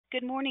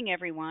Good morning,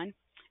 everyone,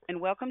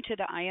 and welcome to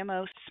the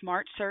IMO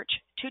Smart Search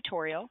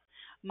tutorial.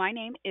 My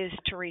name is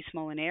Therese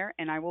Molinaire,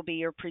 and I will be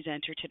your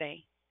presenter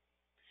today.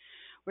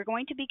 We're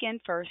going to begin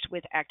first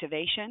with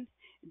activation,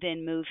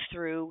 then move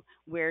through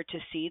where to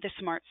see the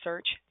Smart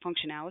Search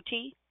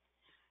functionality,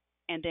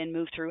 and then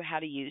move through how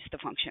to use the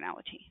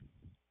functionality.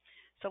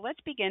 So let's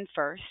begin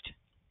first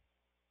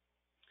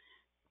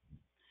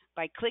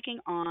by clicking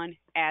on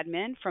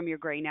Admin from your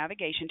gray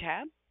navigation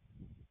tab.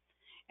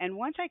 And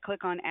once I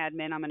click on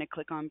Admin, I'm going to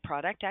click on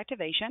Product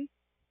Activation.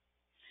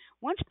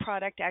 Once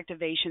Product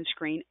Activation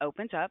screen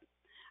opens up,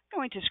 I'm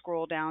going to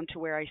scroll down to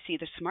where I see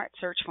the Smart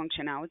Search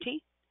functionality.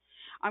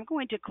 I'm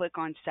going to click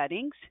on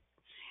Settings.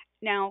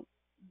 Now,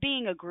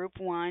 being a Group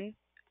 1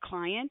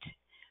 client,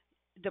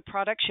 the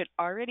product should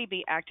already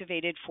be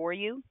activated for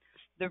you.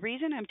 The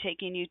reason I'm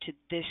taking you to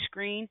this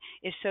screen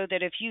is so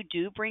that if you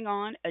do bring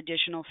on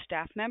additional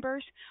staff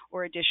members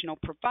or additional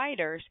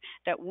providers,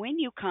 that when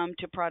you come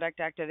to product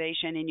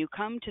activation and you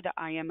come to the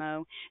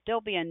IMO, there'll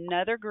be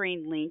another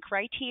green link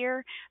right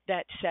here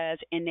that says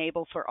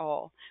Enable for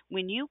All.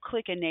 When you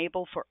click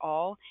Enable for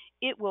All,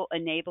 it will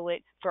enable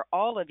it for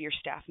all of your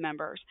staff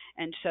members.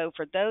 And so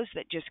for those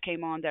that just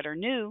came on that are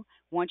new,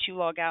 once you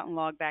log out and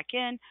log back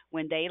in,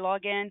 when they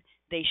log in,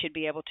 they should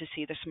be able to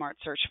see the Smart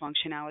Search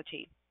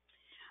functionality.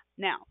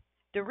 Now,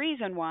 the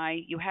reason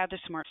why you have the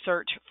Smart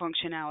Search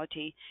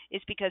functionality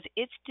is because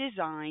it's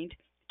designed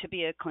to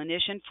be a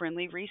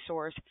clinician-friendly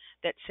resource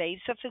that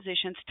saves a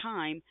physician's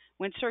time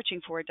when searching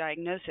for a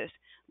diagnosis,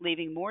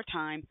 leaving more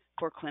time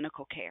for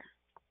clinical care.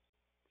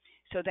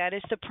 So that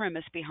is the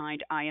premise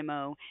behind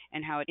IMO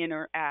and how it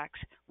interacts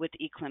with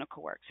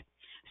eClinicalWorks.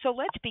 So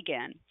let's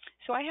begin.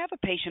 So I have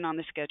a patient on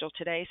the schedule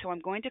today, so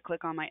I'm going to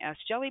click on my S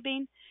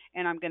Jellybean,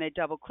 and I'm going to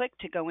double-click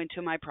to go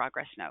into my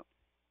progress note.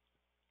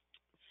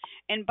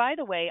 And by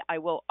the way, I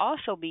will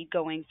also be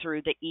going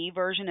through the E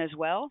version as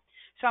well.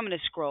 So I'm going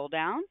to scroll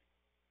down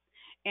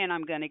and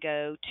I'm going to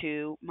go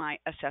to my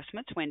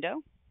assessments window.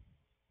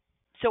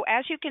 So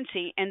as you can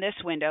see in this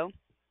window,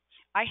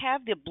 I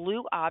have the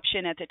blue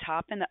option at the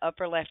top in the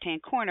upper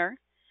left-hand corner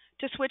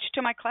to switch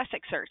to my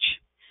classic search.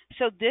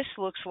 So this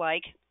looks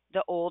like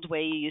the old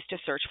way you used to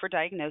search for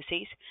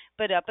diagnoses,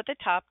 but up at the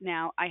top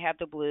now I have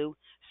the blue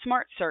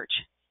Smart Search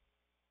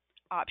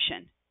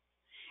option.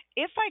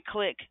 If I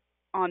click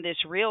on this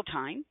real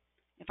time,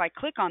 if I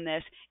click on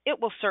this, it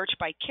will search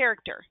by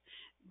character,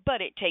 but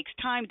it takes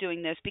time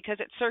doing this because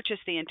it searches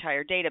the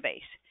entire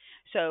database.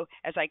 So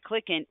as I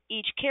click in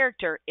each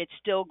character, it's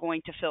still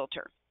going to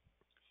filter.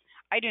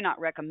 I do not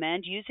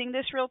recommend using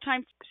this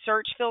real-time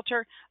search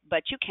filter,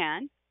 but you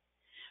can.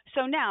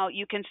 So now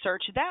you can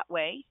search that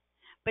way,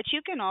 but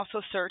you can also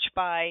search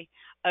by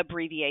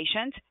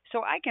abbreviations.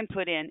 So I can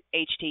put in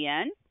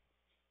HTN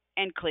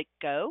and click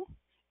Go,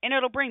 and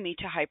it'll bring me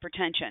to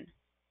hypertension.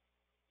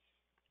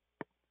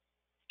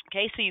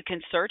 Okay, so you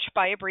can search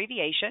by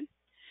abbreviation.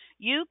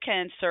 You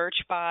can search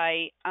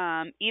by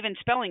even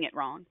spelling it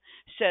wrong.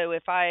 So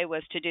if I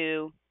was to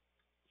do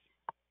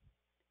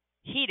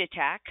heat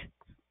attack,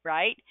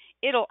 right,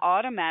 it'll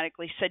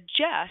automatically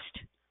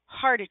suggest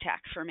heart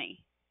attack for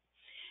me.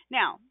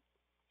 Now,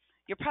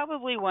 you're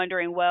probably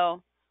wondering,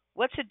 well,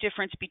 what's the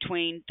difference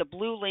between the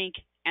blue link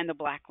and the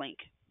black link?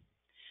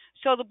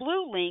 So the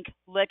blue link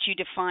lets you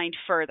define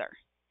further.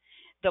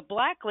 The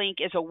black link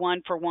is a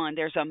one-for-one.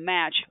 There's a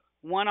match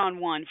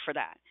one-on-one for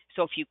that.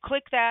 So if you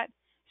click that,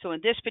 so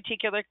in this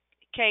particular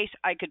case,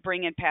 I could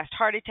bring in past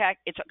heart attack,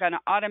 it's going to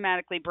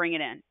automatically bring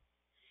it in.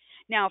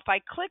 Now, if I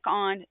click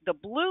on the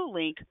blue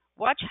link,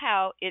 watch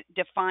how it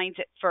defines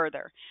it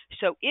further.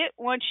 So it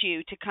wants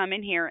you to come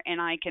in here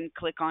and I can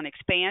click on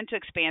expand to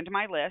expand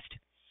my list,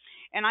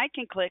 and I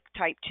can click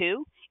type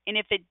 2, and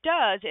if it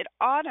does, it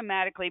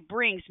automatically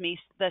brings me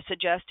the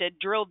suggested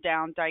drilled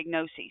down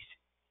diagnoses.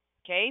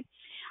 Okay,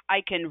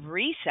 I can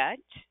reset.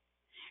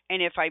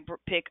 And if I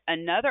pick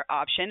another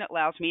option, it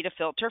allows me to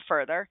filter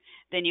further.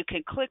 Then you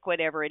can click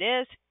whatever it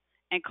is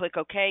and click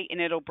OK, and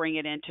it'll bring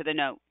it into the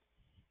note.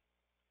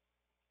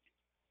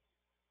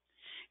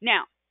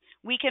 Now,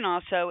 we can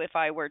also, if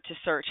I were to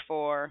search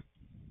for,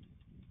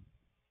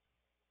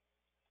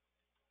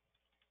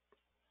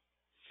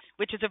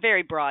 which is a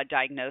very broad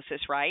diagnosis,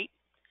 right?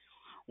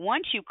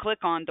 Once you click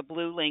on the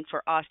blue link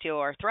for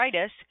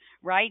osteoarthritis,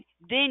 right,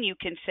 then you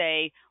can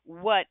say,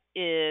 what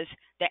is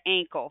the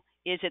ankle?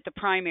 Is it the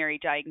primary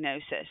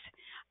diagnosis?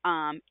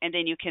 And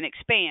then you can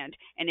expand,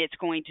 and it's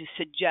going to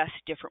suggest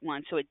different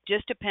ones. So it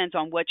just depends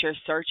on what you're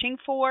searching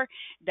for.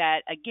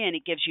 That, again,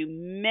 it gives you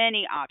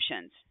many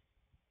options.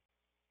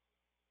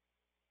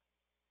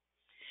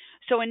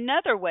 So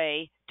another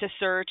way to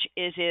search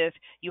is if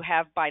you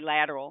have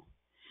bilateral.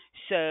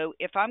 So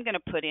if I'm going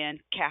to put in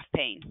calf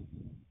pain.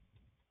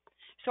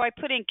 So I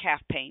put in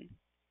calf pain,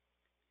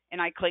 and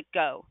I click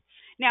Go.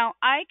 Now,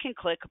 I can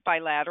click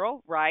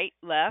bilateral, right,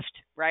 left,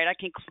 right. I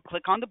can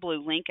click on the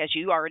blue link, as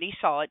you already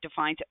saw. It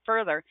defines it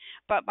further.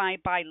 But my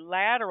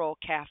bilateral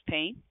calf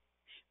pain,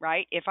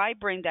 right, if I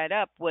bring that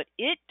up, what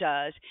it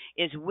does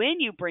is when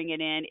you bring it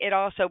in, it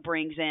also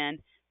brings in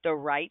the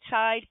right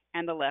side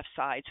and the left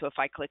side. So if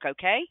I click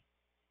OK,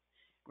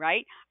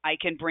 right? I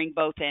can bring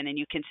both in, and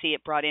you can see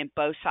it brought in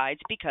both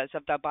sides because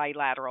of the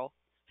bilateral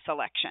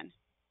selection.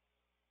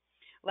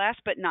 Last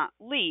but not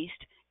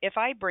least, if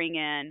I bring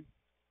in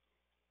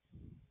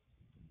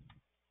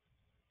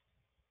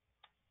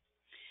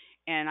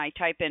and I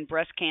type in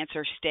breast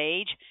cancer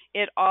stage,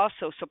 it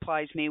also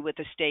supplies me with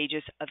the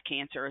stages of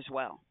cancer as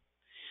well.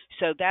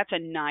 So that's a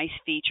nice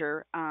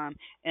feature, and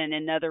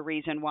another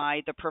reason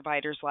why the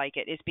providers like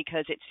it is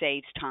because it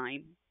saves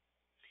time.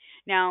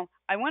 Now,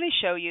 I want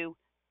to show you,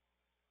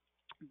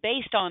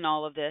 based on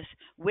all of this,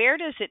 where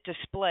does it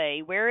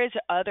display? Where is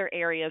other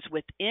areas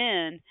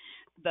within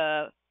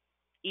the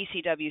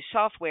ECW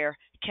software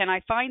can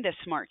I find this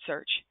Smart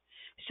Search?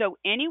 So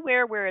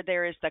anywhere where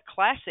there is the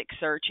classic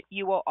search,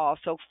 you will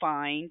also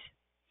find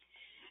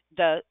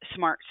the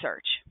Smart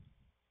Search.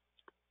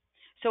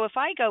 So if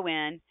I go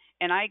in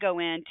and I go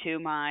into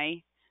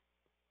my,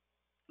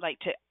 like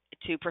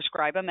to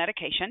prescribe a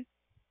medication,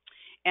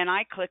 and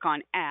I click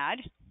on Add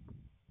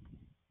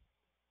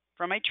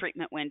from my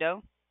treatment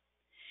window,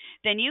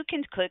 then you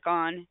can click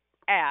on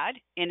Add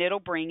and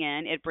it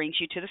brings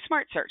you to the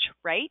Smart Search,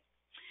 right?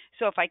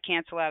 So if I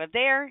cancel out of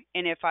there,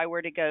 and if I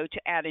were to go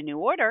to add a new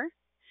order,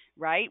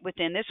 right,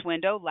 within this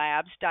window,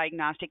 labs,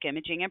 diagnostic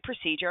imaging, and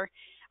procedure,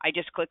 I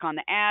just click on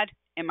the add,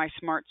 and my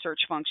Smart Search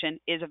function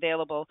is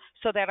available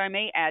so that I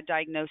may add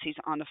diagnoses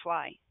on the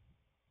fly.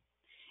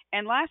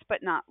 And last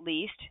but not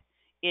least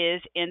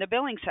is in the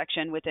billing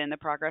section within the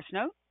progress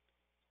note.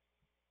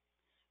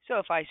 So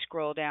if I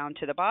scroll down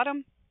to the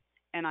bottom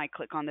and I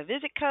click on the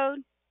visit code,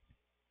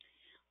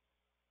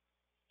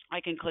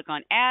 I can click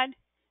on add,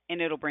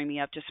 and it'll bring me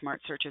up to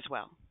Smart Search as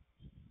well.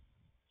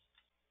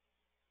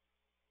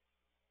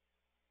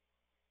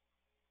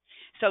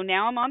 So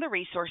now I'm on the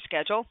resource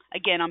schedule.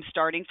 Again, I'm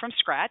starting from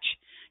scratch,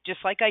 just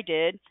like I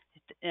did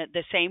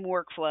the same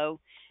workflow,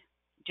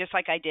 just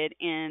like I did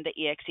in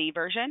the EXE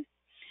version.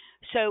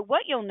 So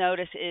what you'll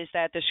notice is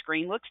that the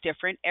screen looks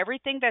different.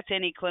 Everything that's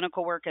in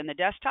eClinicalWorks in the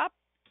desktop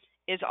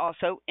is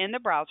also in the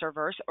browser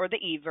verse or the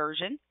E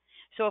version.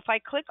 So if I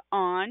click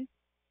on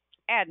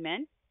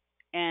admin,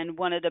 and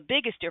one of the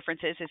biggest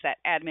differences is that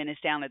admin is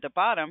down at the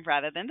bottom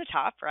rather than the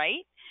top,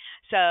 right?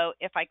 So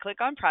if I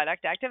click on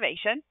product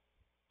activation,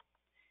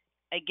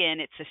 again,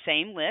 it's the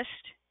same list,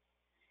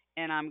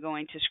 and I'm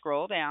going to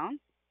scroll down,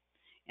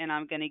 and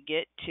I'm going to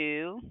get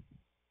to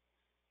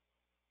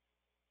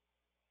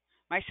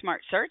my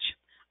Smart Search.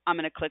 I'm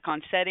going to click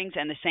on settings,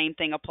 and the same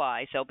thing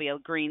applies. There'll be a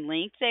green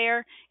link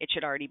there. It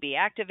should already be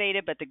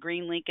activated, but the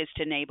green link is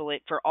to enable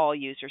it for all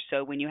users.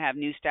 So when you have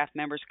new staff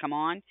members come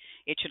on,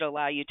 it should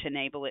allow you to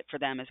enable it for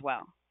them as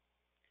well.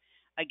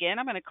 Again,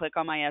 I'm going to click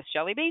on my S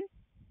Jelly Bean.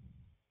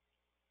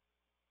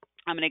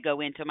 I'm going to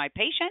go into my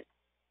patient.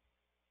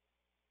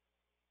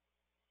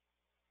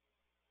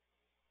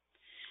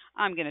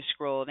 I'm going to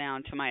scroll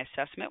down to my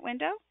assessment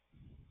window.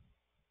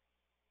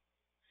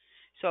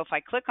 So if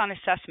I click on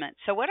assessment,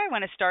 so what I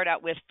want to start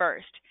out with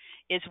first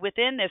is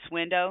within this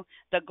window,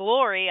 the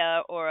glory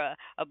or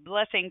a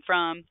blessing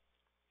from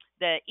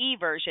the E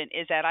version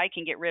is that I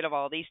can get rid of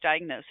all these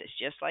diagnoses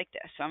just like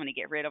this. So I'm going to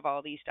get rid of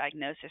all these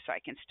diagnoses so I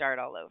can start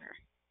all over.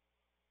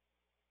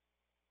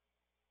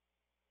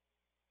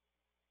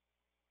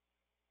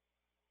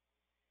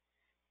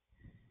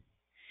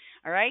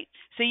 All right,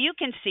 so you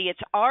can see it's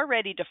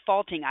already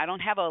defaulting. I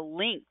don't have a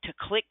link to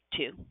click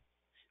to,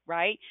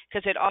 right?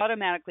 Because it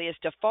automatically is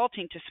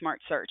defaulting to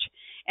Smart Search.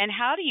 And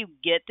how do you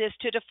get this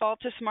to default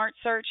to Smart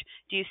Search?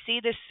 Do you see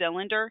this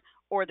cylinder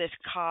or this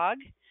cog?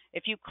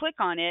 If you click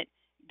on it,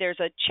 there's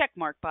a check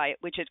mark by it,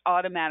 which it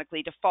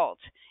automatically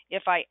defaults.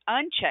 If I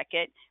uncheck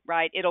it,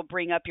 right, it'll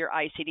bring up your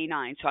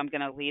ICD-9. So I'm going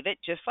to leave it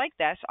just like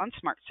this on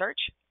Smart Search.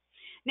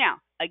 Now,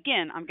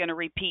 again, I'm going to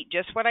repeat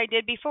just what I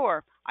did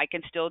before. I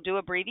can still do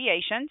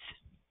abbreviations,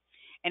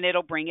 and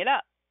it'll bring it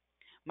up.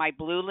 My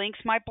blue links,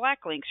 my black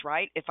links,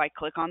 right? If I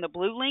click on the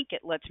blue link,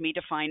 it lets me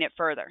define it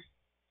further.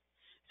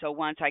 So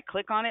once I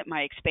click on it,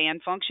 my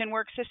expand function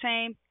works the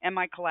same, and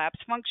my collapse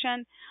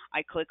function,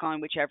 I click on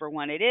whichever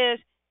one it is,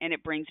 and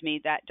it brings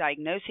me that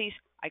diagnosis.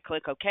 I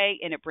click OK,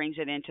 and it brings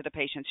it into the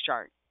patient's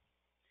chart.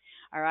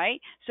 All right,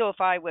 so if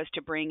I was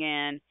to bring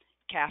in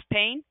calf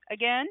pain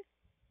again,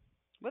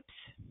 whoops,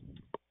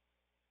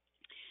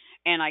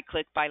 and I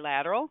click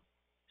bilateral.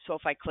 So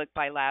if I click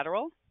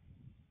bilateral,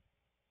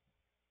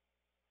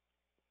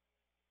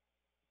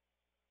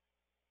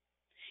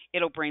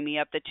 it'll bring me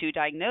up the two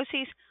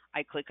diagnoses.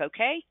 I click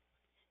OK,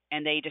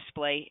 and they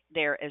display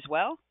there as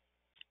well.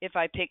 If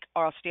I pick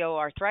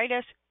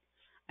osteoarthritis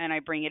and I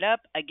bring it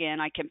up, again,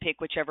 I can pick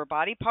whichever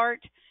body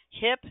part,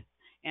 hip,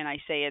 and I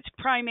say it's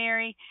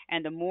primary.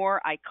 And the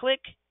more I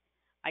click,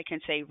 I can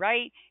say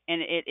right,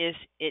 and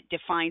it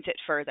defines it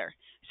further.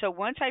 So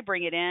once I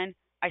bring it in,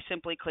 I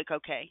simply click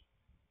OK.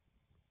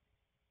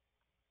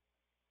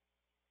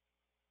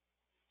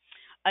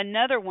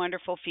 Another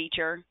wonderful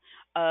feature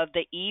of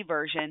the E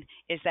version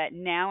is that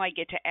now I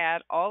get to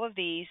add all of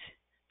these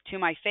to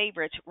my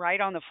favorites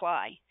right on the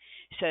fly.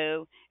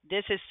 So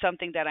this is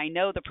something that I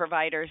know the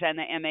providers and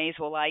the MAs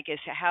will like, is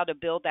how to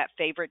build that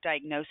favorite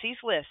diagnoses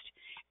list.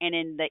 And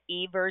in the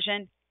E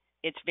version,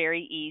 It's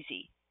very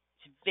easy.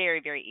 It's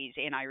very, very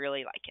easy, and I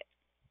really like it.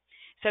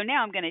 So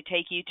now I'm going to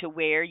take you to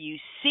where you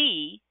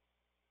see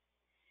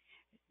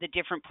the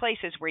different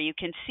places where you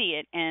can see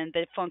it and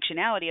the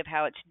functionality of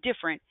how it's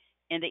different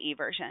in the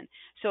eVersion.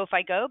 So if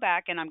I go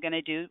back and I'm going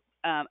to do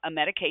a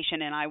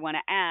medication and I want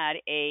to add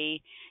a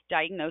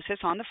diagnosis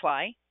on the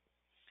fly,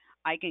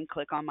 I can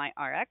click on my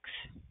RX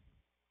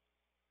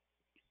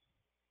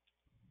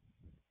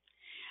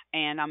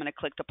and I'm going to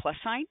click the plus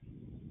sign.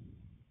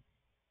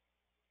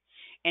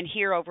 And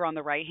here over on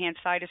the right hand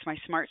side is my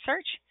Smart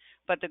Search.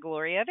 But the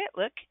glory of it,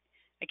 look,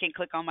 I can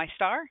click on my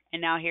star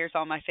and now here's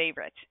all my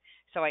favorites.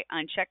 So I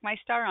uncheck my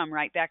star, I'm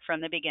right back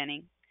from the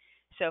beginning.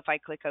 So if I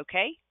click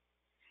OK,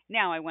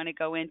 now I want to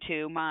go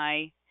into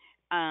my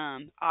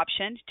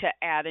option to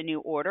add a new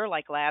order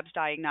like labs,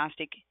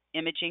 diagnostic,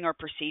 imaging, or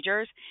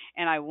procedures,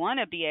 and I want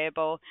to be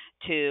able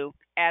to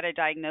add a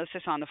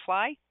diagnosis on the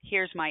fly.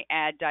 Here's my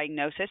Add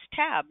Diagnosis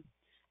tab.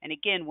 And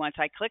again, once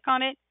I click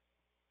on it,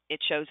 it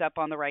shows up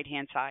on the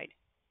right-hand side.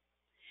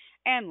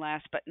 And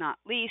last but not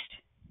least,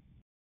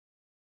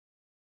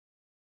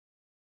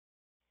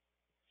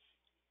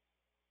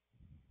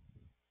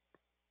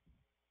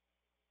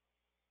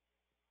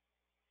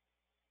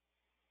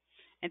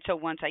 and so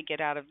once I get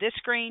out of this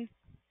screen,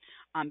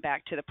 I'm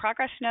back to the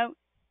progress note.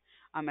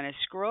 I'm going to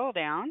scroll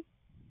down,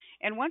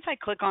 and once I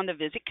click on the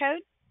visit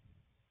code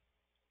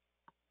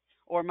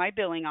or my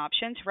billing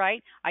options,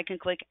 right, I can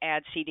click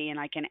Add CD and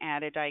I can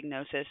add a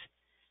diagnosis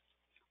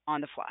on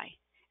the fly.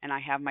 And I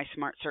have my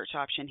Smart Search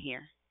option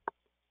here.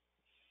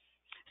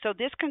 So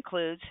this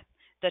concludes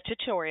the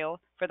tutorial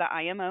for the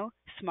IMO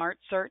Smart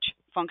Search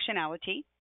functionality.